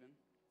today even.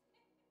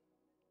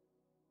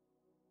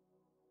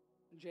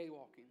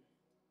 Jaywalking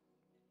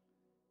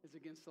is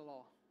against the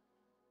law.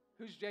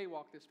 Who's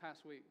jaywalked this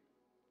past week?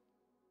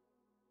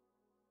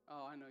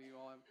 Oh, I know you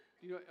all have.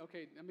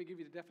 Okay, let me give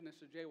you the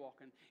definition of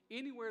jaywalking.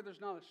 Anywhere there's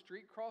not a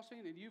street crossing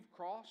and you've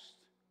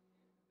crossed,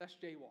 that's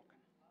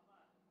jaywalking.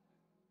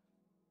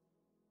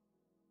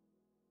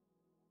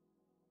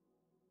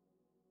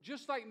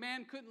 Just like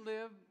man couldn't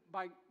live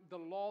by the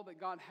law that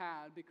God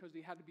had because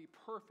he had to be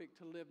perfect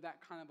to live that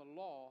kind of a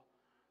law,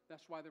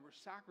 that's why there were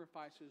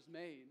sacrifices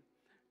made.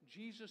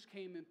 Jesus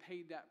came and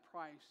paid that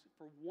price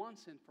for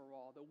once and for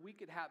all, that we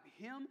could have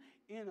him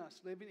in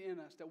us, living in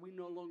us, that we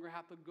no longer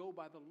have to go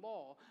by the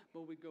law,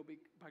 but we go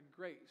by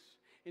grace.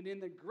 And in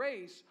the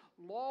grace,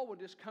 law will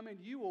just come in.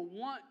 You will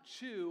want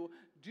to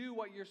do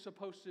what you're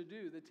supposed to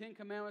do. The 10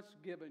 Commandments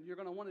given. You're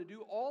going to want to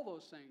do all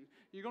those things.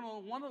 You're going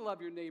to want to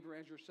love your neighbor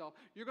as yourself.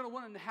 You're going to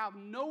want to have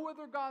no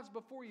other gods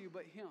before you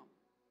but him.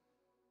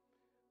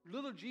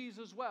 Little g's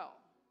as well.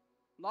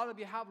 A lot of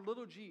you have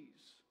little g's.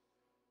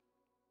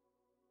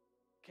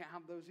 Can't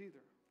have those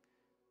either.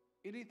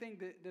 Anything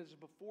that is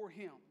before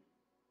him,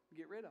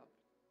 get rid of.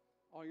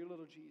 All your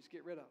little g's,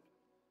 get rid of.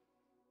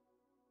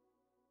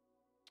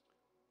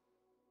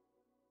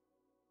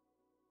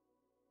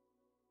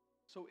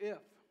 So if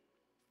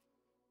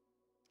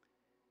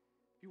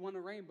you want a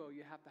rainbow,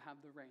 you have to have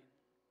the rain.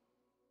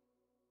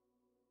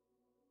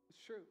 It's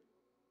true.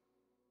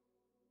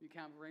 You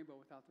can't have a rainbow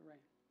without the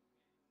rain.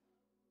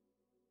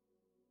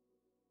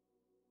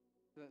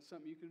 So that's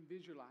something you can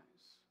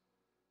visualize.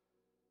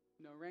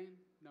 No rain,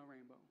 no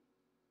rainbow.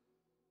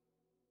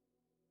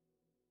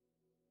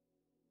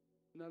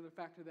 Another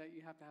factor that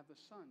you have to have the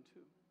sun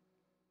too,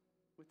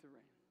 with the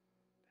rain,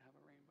 to have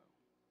a rainbow.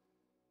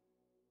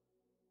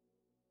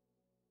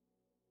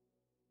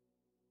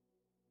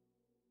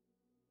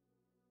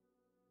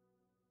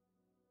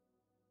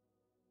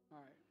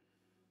 All right.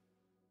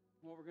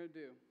 What we're going to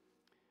do,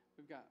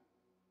 we've got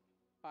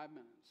 5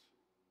 minutes.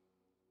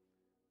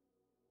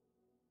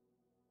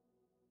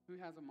 Who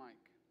has a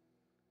mic?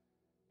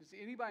 Does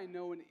anybody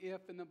know an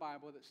if in the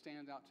Bible that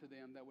stands out to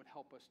them that would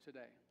help us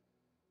today?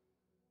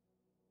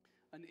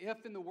 An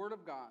if in the Word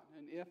of God,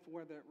 an if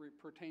whether it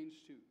pertains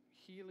to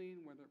healing,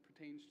 whether it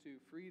pertains to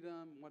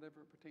freedom,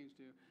 whatever it pertains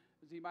to.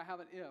 Does anybody have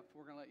an if?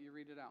 We're going to let you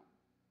read it out.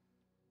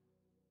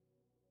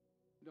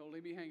 Don't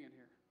leave me hanging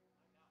here.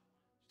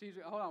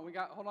 Steve, hold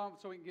on,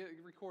 so we can get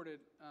it recorded.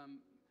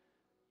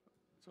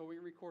 So we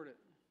can record it.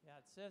 Yeah,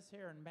 it says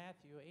here in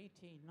Matthew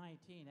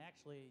 18:19,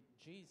 actually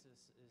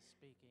Jesus is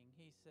speaking.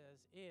 He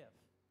says, if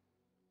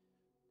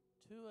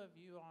 2 of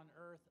you on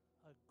earth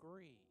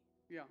agree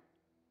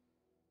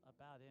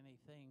about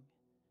anything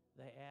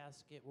they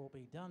ask, it will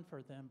be done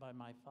for them by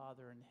my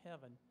Father in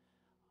heaven.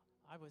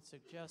 I would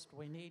suggest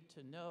we need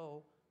to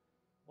know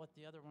what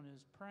the other one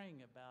is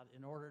praying about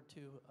in order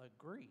to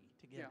agree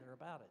together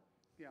about it.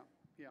 Yeah.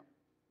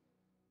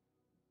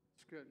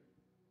 It's good.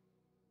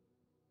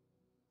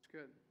 It's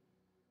good.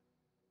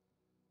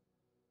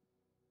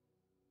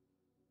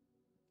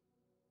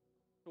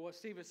 So what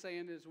Steve is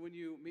saying is when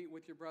you meet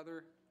with your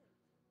brother,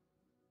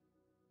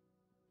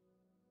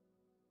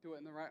 do it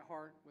in the right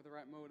heart, with the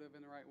right motive,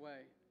 in the right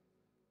way.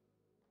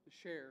 To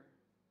share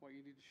what you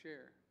need to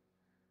share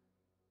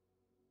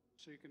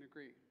so you can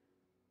agree.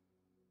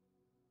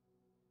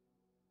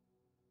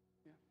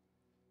 Yeah.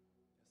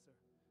 Yes,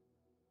 sir.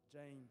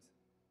 James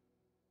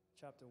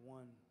chapter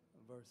 1,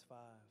 verse 5.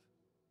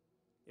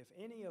 If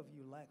any of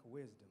you lack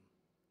wisdom,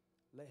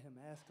 let him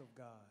ask of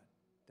God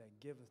that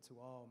giveth to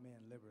all men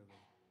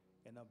liberally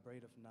and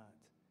upbraideth not,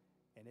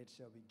 and it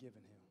shall be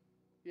given him.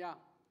 Yeah.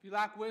 If you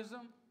lack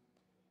wisdom,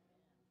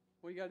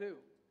 what you got to do?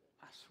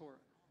 Ask for it.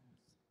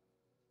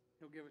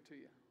 He'll give it to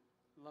you.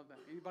 I love that.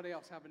 Anybody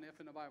else have an if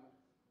in the Bible?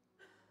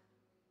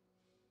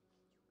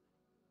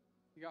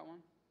 You got one?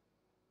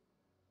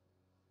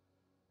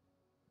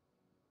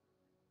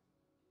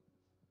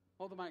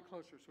 Hold the mic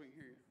closer so we can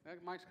hear you.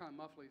 That mic's kind of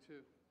muffly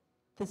too.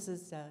 This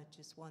is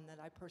just one that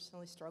I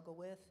personally struggle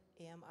with.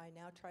 Am I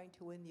now trying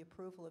to win the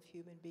approval of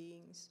human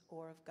beings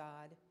or of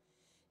God?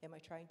 Am I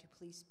trying to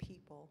please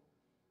people?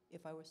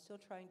 If I were still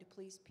trying to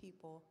please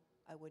people,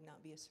 I would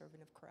not be a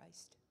servant of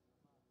Christ.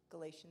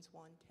 Galatians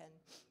 1:10.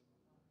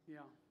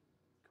 Yeah.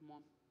 Come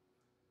on.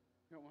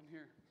 Got one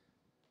here.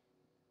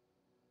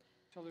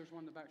 Tell there's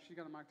one in the back. She's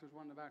got a mic. There's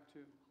one in the back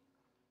too.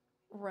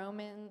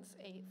 Romans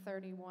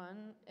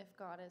 8:31. If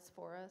God is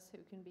for us, who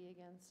can be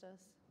against us?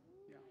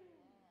 Yeah.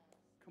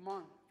 Come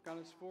on. God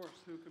is for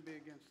us. Who can be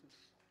against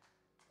us?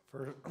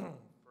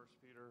 First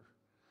Peter,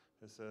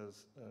 it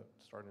says,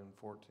 starting in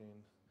 14,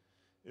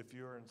 if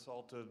you are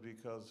insulted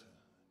because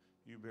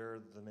you bear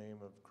the name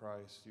of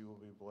Christ, you will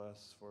be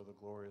blessed, for the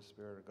glorious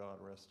Spirit of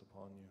God rests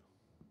upon you.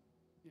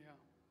 Yeah.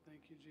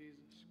 Thank you,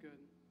 Jesus. Good.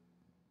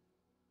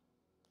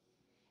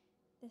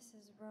 This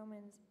is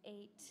Romans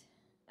 8,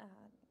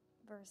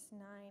 verse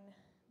 9.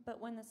 But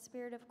when the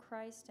Spirit of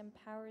Christ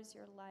empowers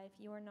your life,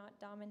 you are not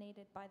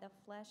dominated by the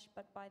flesh,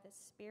 but by the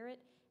Spirit.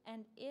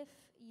 And if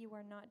you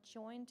are not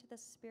joined to the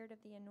Spirit of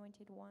the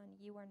Anointed One,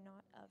 you are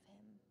not of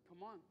him.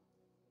 Come on.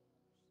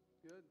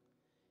 Good.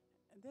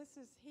 This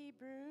is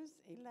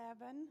Hebrews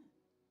 11.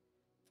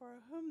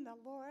 For whom the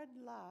Lord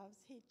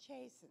loves, he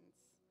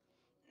chastens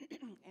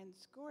and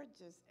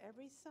scourges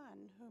every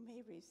son whom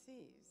he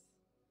receives.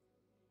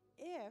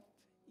 If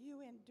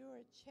you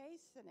endure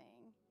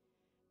chastening,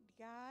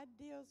 God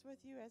deals with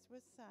you as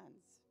with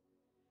sons.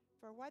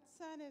 For what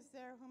son is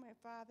there whom a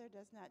father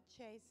does not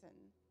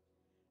chasten?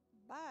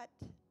 But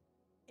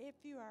if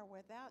you are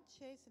without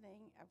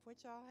chastening, of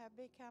which all have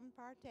become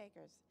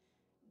partakers,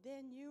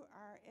 then you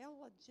are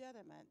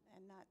illegitimate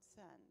and not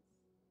sons.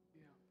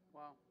 Yeah.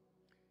 Wow.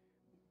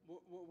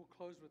 We'll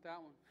close with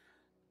that one.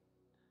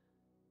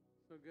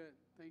 So good.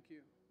 Thank you.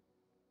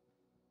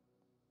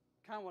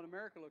 Kind of what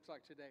America looks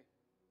like today.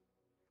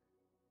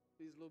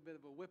 Needs a little bit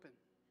of a whipping.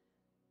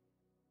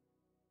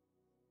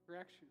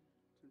 Correction.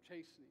 Some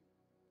chastening.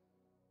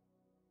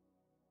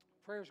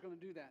 Prayer is going to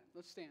do that.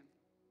 Let's stand.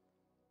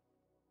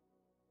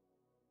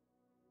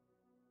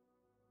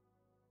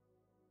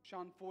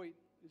 Sean Foyt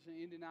is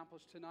in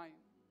Indianapolis tonight.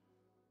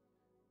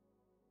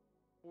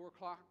 4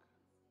 o'clock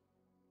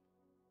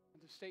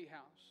at the State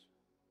House.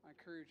 I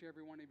encourage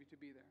every one of you to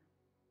be there.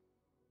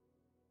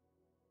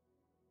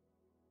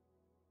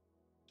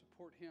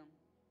 Support him,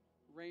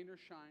 rain or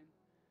shine.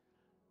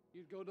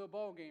 You'd go to a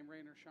ball game,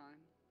 rain or shine.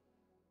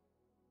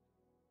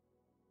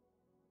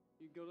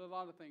 You'd go to a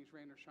lot of things,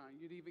 rain or shine.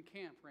 You'd even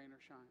camp, rain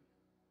or shine.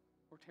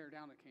 Or tear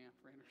down a camp,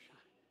 rain or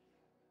shine.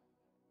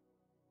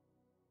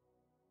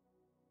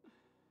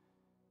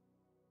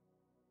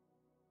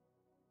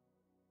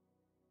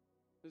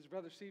 As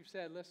Brother Steve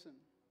said, listen,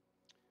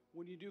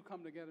 when you do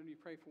come together and you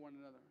pray for one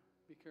another,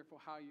 be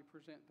careful how you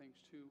present things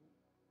to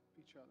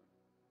each other.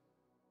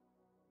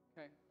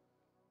 Okay?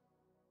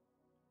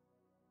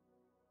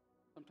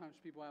 Sometimes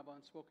people have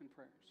unspoken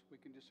prayers. We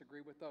can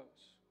disagree with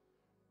those.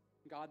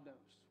 God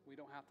knows. We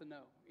don't have to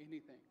know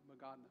anything, but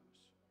God knows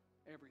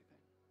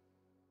everything.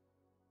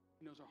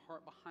 He knows our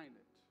heart behind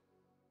it.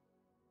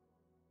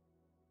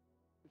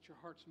 Let your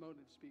heart's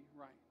motives be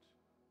right,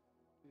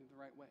 in the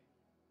right way.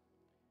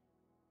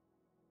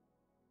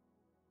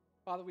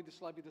 Father, we just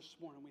love you this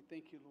morning. We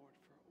thank you, Lord,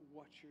 for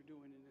what you're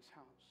doing in this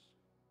house.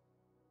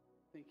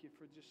 Thank you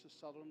for just the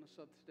subtleness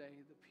of today,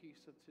 the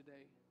peace of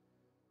today,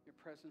 your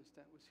presence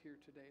that was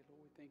here today,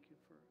 Lord. We thank you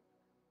for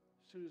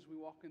as soon as we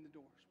walk in the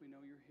doors, we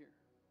know you're here.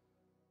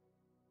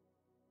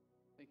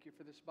 Thank you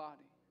for this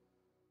body.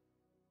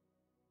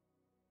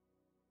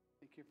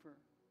 Thank you for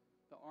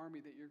the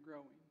army that you're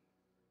growing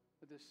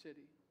for this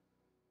city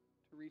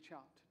to reach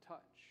out, to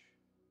touch,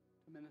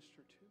 to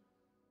minister to.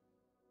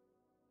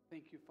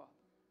 Thank you, Father.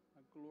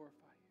 I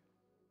glorify you.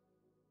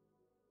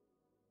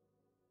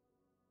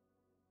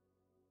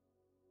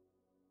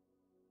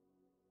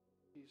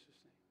 In Jesus'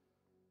 name.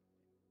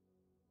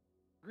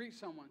 Greet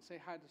someone. Say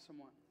hi to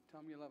someone.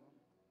 Tell them you love them.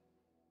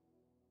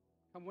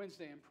 Come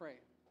Wednesday and pray.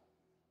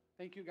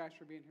 Thank you guys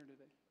for being here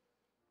today.